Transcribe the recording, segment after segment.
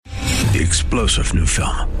The explosive new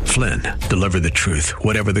film, Flynn, Deliver the Truth,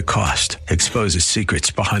 Whatever the Cost, exposes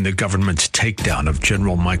secrets behind the government's takedown of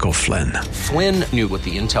General Michael Flynn. Flynn knew what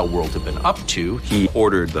the intel world had been up to. He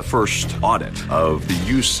ordered the first audit of the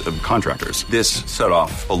use of contractors. This set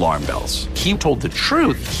off alarm bells. He told the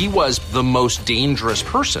truth. He was the most dangerous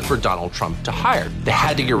person for Donald Trump to hire. They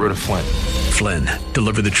had to get rid of Flynn. Flynn,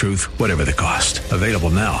 Deliver the Truth, Whatever the Cost. Available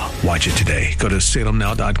now. Watch it today. Go to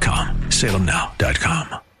salemnow.com.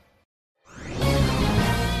 salemnow.com.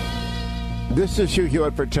 This is Hugh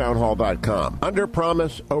Hewitt for townhall.com.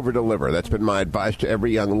 Underpromise, overdeliver. That's been my advice to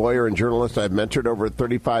every young lawyer and journalist I've mentored over a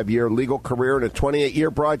 35-year legal career and a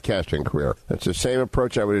 28-year broadcasting career. That's the same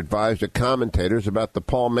approach I would advise to commentators about the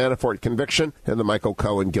Paul Manafort conviction and the Michael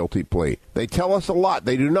Cohen guilty plea. They tell us a lot.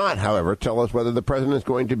 They do not, however, tell us whether the president is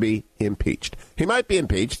going to be impeached. He might be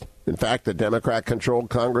impeached. In fact, the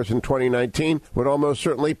Democrat-controlled Congress in 2019 would almost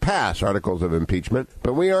certainly pass articles of impeachment,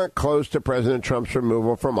 but we aren't close to President Trump's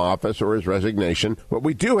removal from office or his resignation. What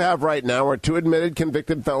we do have right now are two admitted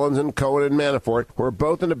convicted felons in Cohen and Manafort who are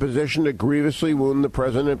both in a position to grievously wound the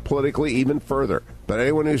president politically even further. But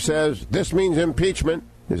anyone who says this means impeachment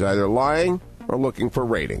is either lying or looking for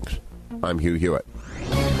ratings. I'm Hugh Hewitt.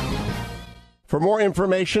 For more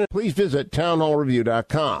information, please visit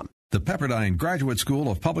townhallreview.com. The Pepperdine Graduate School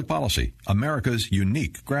of Public Policy, America's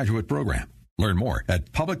unique graduate program. Learn more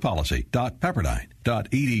at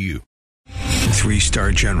publicpolicy.pepperdine.edu.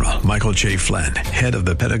 Three-star General Michael J. Flynn, head of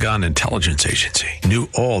the Pentagon Intelligence Agency, knew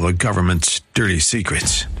all the government's dirty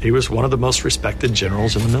secrets. He was one of the most respected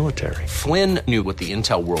generals in the military. Flynn knew what the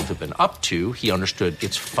intel world had been up to. He understood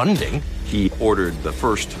its funding. He ordered the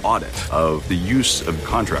first audit of the use of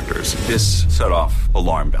contractors. This set off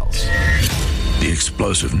alarm bells. The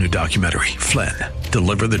explosive new documentary, Flynn,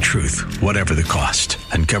 Deliver the Truth, Whatever the Cost,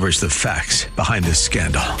 uncovers the facts behind this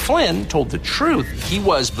scandal. Flynn told the truth. He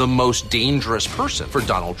was the most dangerous person for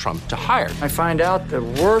Donald Trump to hire. I find out the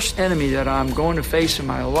worst enemy that I'm going to face in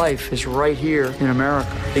my life is right here in America.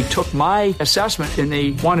 They took my assessment and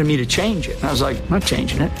they wanted me to change it. And I was like, I'm not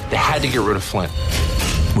changing it. They had to get rid of Flynn.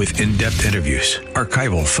 With in-depth interviews,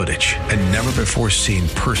 archival footage, and never-before-seen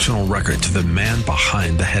personal records of the man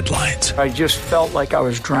behind the headlines. I just felt like I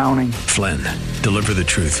was drowning. Flynn, Deliver the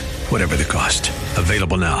Truth, Whatever the Cost.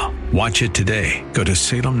 Available now. Watch it today. Go to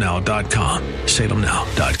salemnow.com.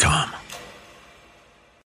 salemnow.com.